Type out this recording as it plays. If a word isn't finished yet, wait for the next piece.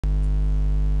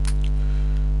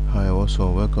Also,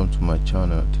 welcome to my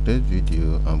channel. Today's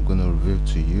video I'm going to reveal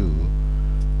to you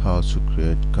how to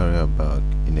create carrier bag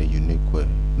in a unique way.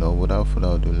 Now without further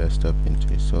ado, let's step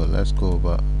into it. So let's go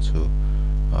over to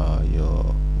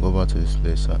go over to this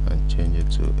laser and change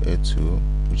it to A2,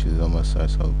 which is the normal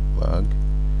size of bag.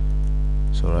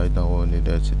 So right now what we need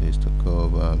to do is to go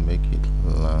over and make it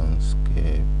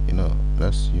landscape.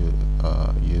 Let's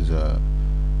use a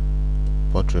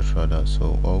portrait rather.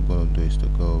 So all we're going to do is to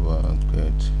go over and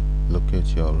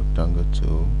locate your rectangle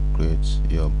tool, create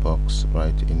your box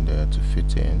right in there to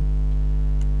fit in.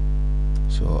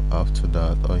 So after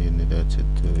that, all you needed to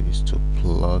do is to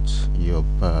plot your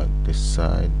bag, the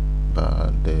side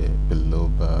bar, the below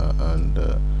bar, and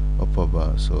the upper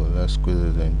bar. So let's squeeze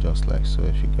it in just like so.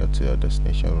 If you get to your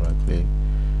destination, right click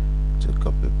to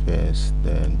copy paste,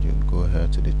 then you go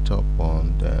ahead to the top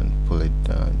one, then pull it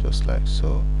down just like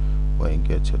so. When you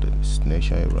get to the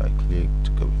destination, you right click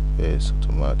to copy paste,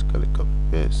 automatically copy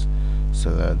paste,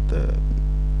 select the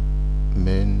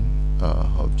main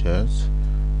object,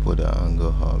 put the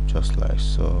angle up just like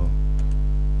so,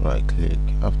 right click.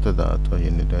 After that, all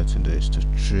you needed to do is to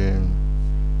trim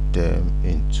them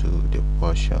into the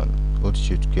portion. Hold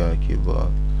shift key on the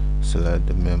keyboard, select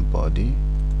the main body,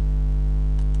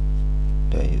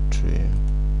 then you trim.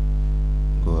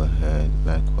 Go ahead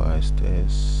likewise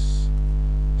this,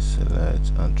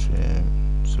 select and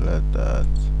trim, select that,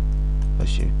 hold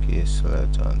shift key,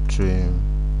 select and trim.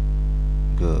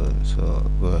 Good. So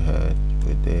go ahead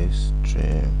with this,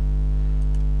 trim,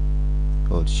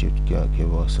 hold shift key on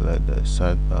keyboard, select the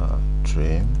sidebar,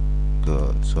 trim.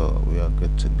 Good. So we are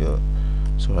good to go.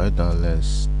 So right now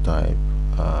let's type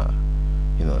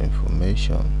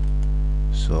information.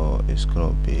 So it's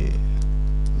gonna be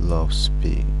love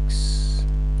speaks.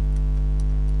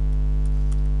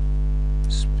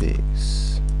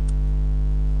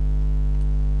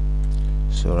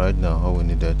 So right now all we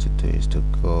needed to do is to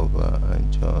go over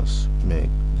and just make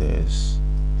this.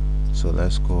 So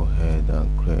let's go ahead and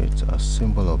create a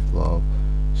symbol of love.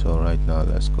 So right now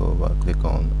let's go over, click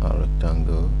on a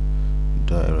rectangle,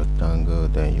 draw a rectangle,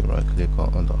 then you right click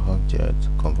on the object,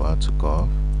 convert to curve.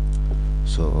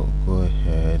 So go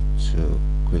ahead to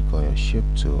click on your shape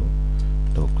tool,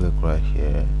 double click right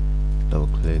here, double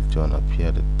click to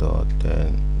appear the dot,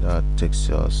 then that takes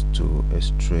us to a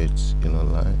straight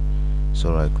line.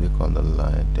 So right click on the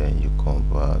line, then you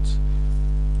convert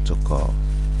to curve.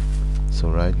 So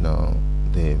right now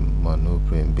the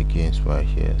maneuvering begins right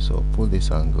here. So pull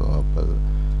this angle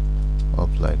up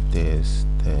like this,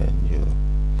 then you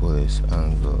pull this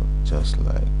angle just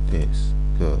like this.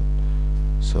 Good.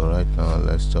 So right now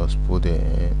let's just pull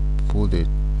this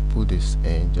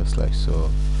in just like so,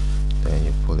 then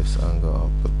you pull this angle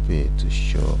up a bit to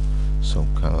show some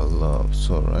kind of love.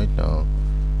 So right now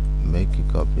make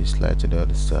a copy, slide to the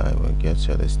other side. When you get to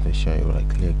your destination, you right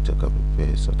click to copy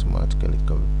paste, automatically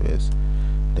copy paste,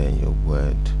 then you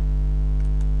word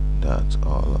that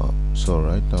all up. So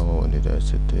right now what we need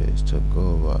to do is to go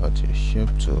over to your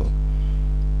shape tool,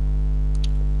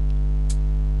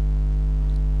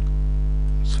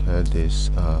 select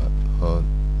this or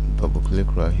double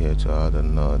click right here to add a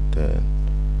knot, then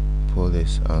pull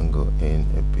this angle in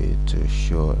a bit to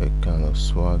show a kind of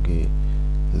swaggy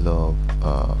love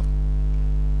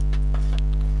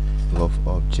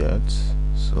object.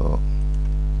 So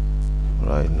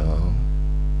right now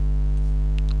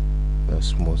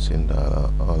let's smoothen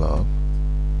that all up,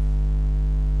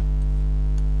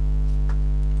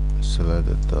 select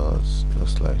the dots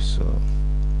just like so,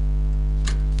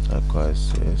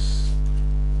 likewise this.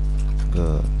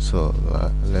 Good. So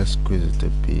let's squeeze it a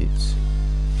bit.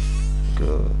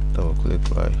 Good. Double click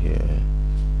right here,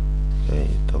 then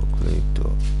you double click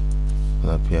to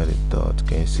appear the dot.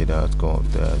 Can you see that go up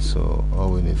there? So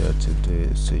all we needed to do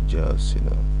is to just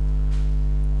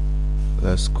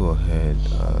let's go ahead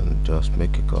and just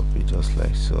make a copy just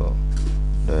like so,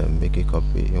 then make a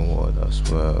copy inward as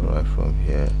well right from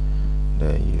here,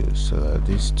 then you select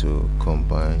these two,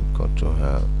 combine, Ctrl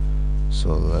L.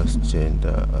 So let's change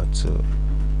that to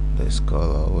this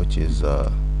color, which is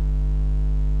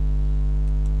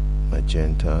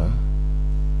magenta.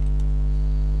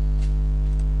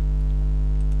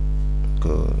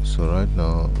 Good. So right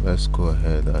now let's go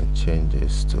ahead and change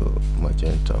this to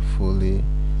magenta fully.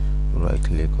 Right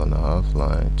click on the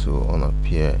outline to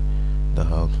unappear the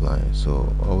outline.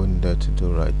 So all we need to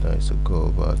do right now is to go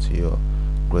over to your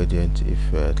gradient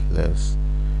effect. Let's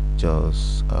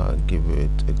just give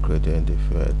it a gradient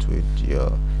effect with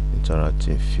your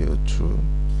interactive fill through.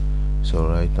 So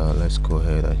right now let's go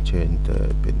ahead and change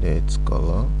the beneath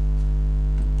color.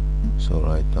 So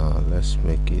right now let's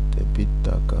make it a bit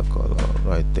darker color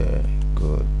right there.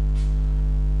 Good.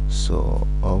 So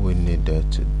all we needed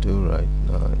to do right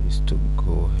now is to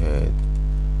go ahead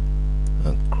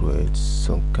and create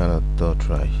some kind of dot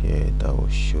right here that will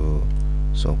show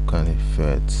some kind of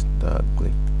effect that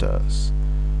Gloriousclick does.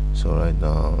 So right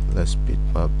now let's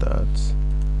bitmap that,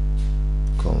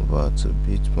 convert to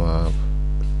bitmap.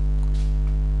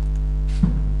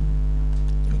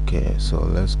 Okay, so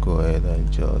let's go ahead and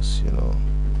just,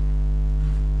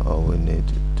 all we need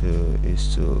to do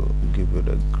is to give it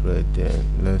a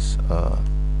gradient. Let's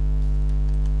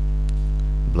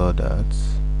blur that,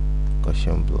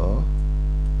 Gaussian blur.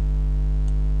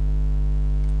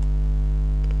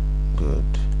 Good.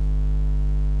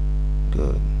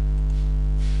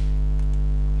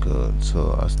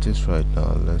 So as this right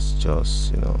now, let's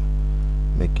just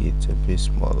make it a bit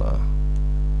smaller.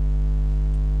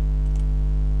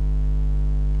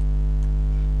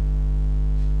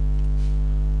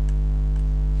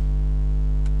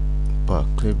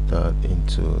 Powerclip that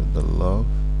into the love,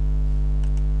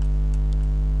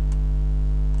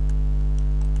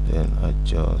 then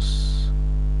adjust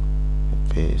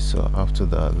the pace. So after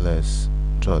that, let's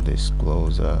draw this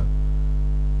closer,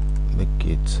 make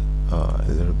it a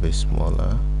little bit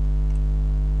smaller,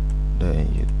 then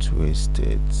you twist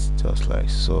it just like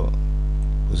so,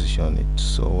 position it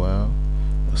so well,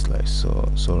 just like so.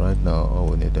 So right now all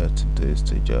we needed to do is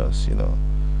to just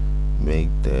make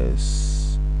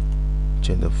this,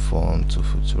 change the font to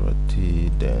Futurity,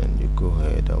 then you go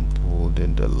ahead and pull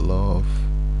in the love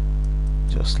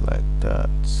just like that.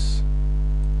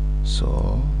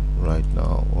 So right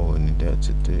now all we needed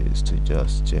to do is to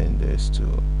just change this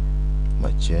to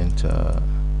magenta,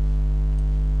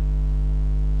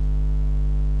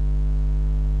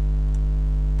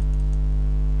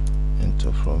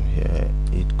 enter from here,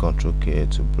 hit Ctrl K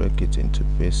to break it into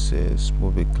pieces,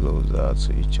 move it closer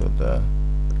to each other.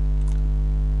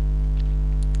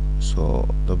 So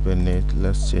the beneath,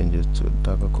 let's change it to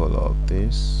darker color of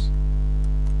this.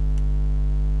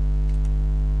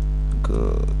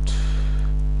 Good.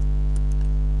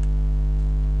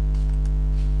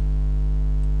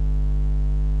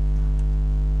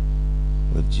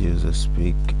 Reduce the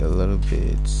speak a little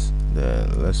bit,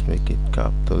 then let's make it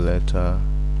capital letter.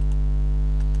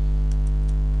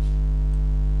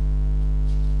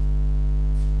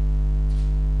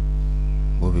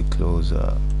 Move it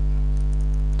closer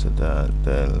to that,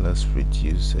 then let's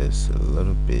reduce this a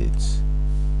little bit,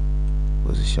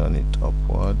 position it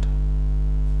upward,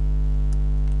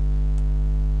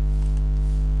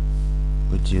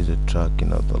 reduce the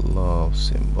tracking of the love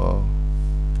symbol.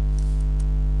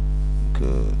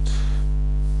 Good.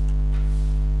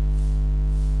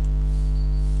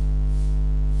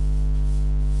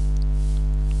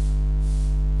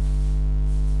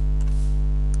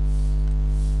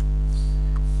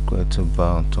 Greater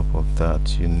bar on top of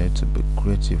that. You need to be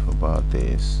creative about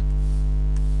this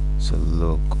to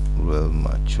look real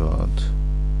matured.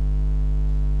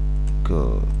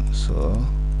 Good. So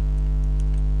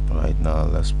right now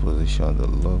let's position the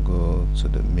logo to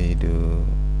the middle,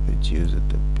 reduce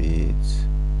it a bit.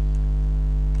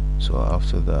 So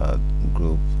after that,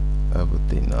 group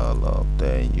everything all up,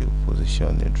 then you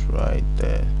position it right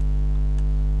there,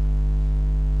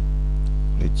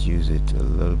 reduce it a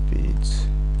little bit,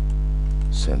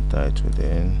 center it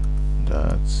within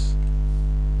that.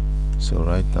 So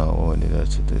right now all we needed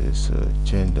to do is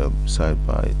change the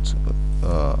sidebar to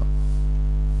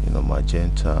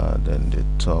magenta, then the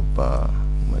top bar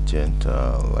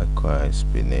magenta, likewise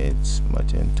beneath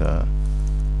magenta.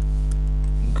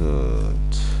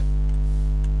 Good.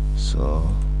 So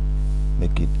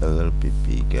make it a little bit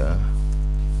bigger.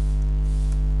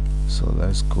 So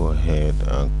let's go ahead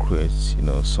and create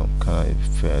some kind of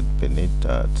effect beneath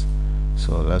that.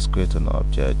 So let's create an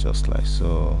object just like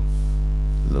so.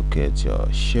 Locate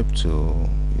your shape tool,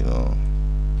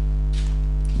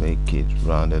 make it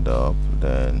rounded up,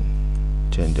 then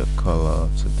change the color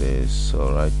to this.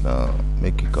 So right now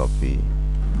make a copy,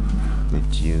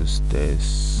 reduce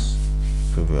this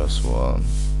previous one,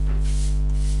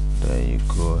 then you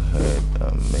go ahead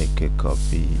and make a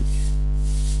copy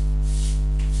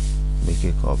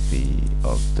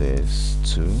of this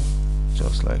too,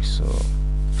 just like so.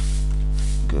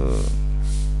 Good.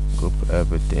 Group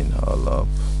everything all up.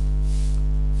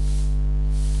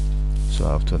 So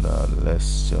after that,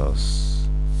 let's just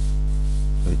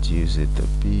reduce it a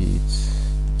bit,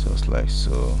 just like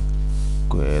so.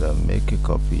 Go ahead and make a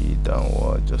copy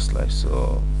downward, just like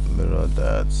so. Mirror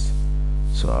that.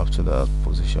 So after that,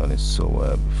 position it so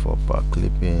well before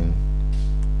Powerclipping.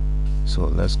 So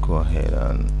let's go ahead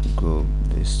and group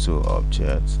these two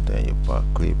objects, then you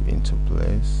Powerclip into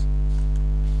place.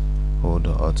 hold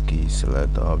the hotkey,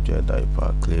 select the object that you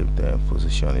Powerclip, then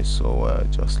position it so well,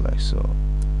 just like so.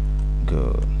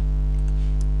 Good.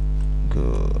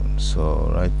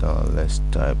 So right now let's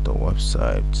type the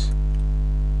website.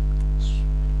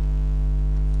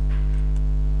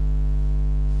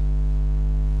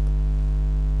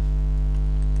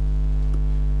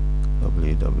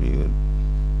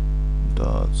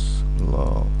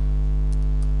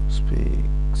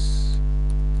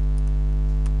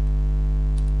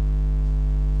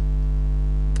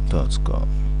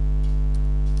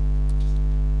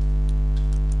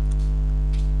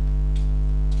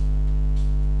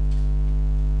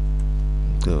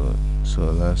 Good.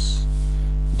 So let's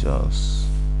just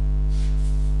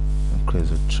increase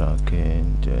the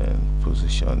tracking, then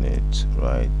position it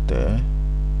right there.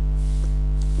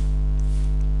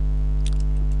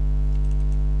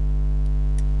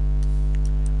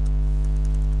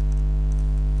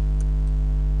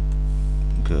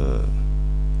 Good.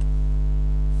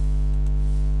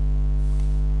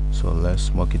 So let's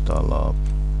smoke it all up.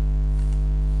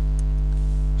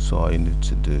 So all you need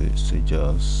to do is to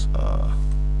just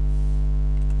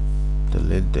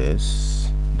delete this,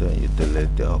 then you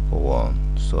delete the upper one.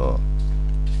 So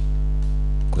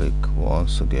click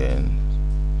once again,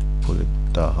 pull it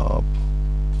down up,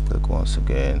 click once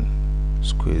again,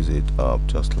 squeeze it up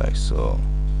just like so.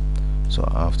 So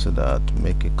after that,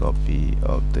 make a copy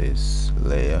of this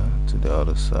layer to the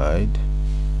other side,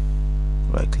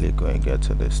 right click when you get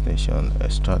to destination,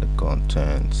 extract the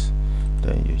contents,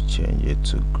 then you change it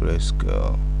to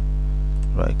grayscale,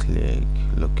 right click,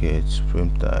 locate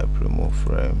frame type, remove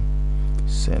frame,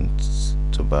 send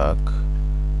to back,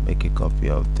 make a copy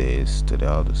of this to the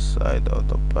other side of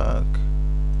the back.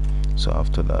 So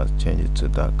after that, change it to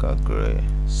darker gray,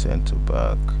 send to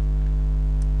back.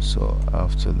 So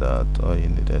after that, all you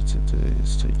needed to do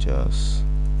is to just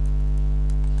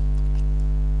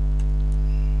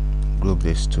group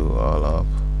these two all up,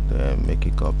 then make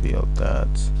a copy of that,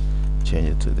 change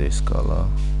it to this color,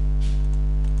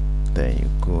 then you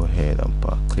go ahead and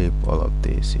Powerclip all of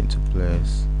this into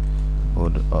place,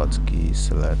 hold the Alt key,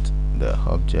 select the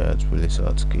object, release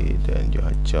Alt key, then you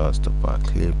adjust the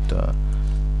Powerclip the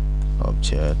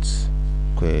object,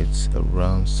 create a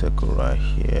round circle right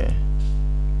here,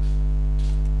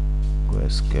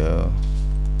 grayscale.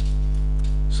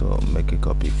 So make a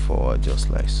copy forward just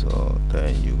like so,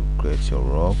 then you create your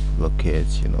rope, locate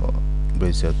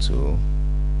bezier tool,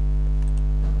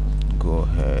 go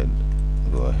ahead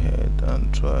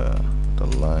and draw the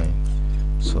line.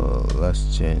 So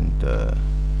let's change the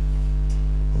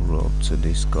rope to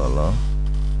this color.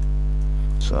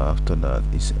 So after that,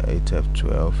 it's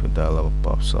 8F12, if that level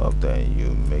pops up, then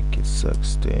you make it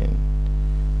 16.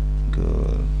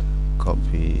 Good.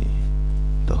 Copy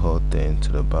the whole thing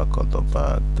to the back of the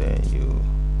bag, then you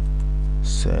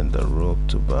send the rope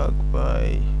to back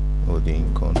by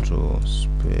holding Ctrl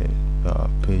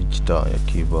page down your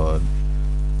keyboard.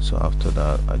 So after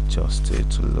that, adjust it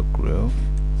to look real.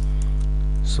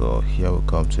 So here we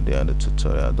come to the end of the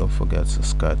tutorial. Don't forget to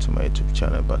subscribe to my YouTube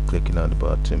channel by clicking on the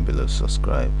button below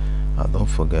subscribe, and don't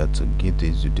forget to give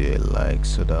this video a like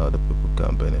so that other people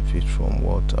can benefit from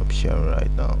what I'm sharing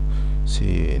right now. See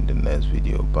you in the next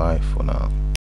video. Bye for now.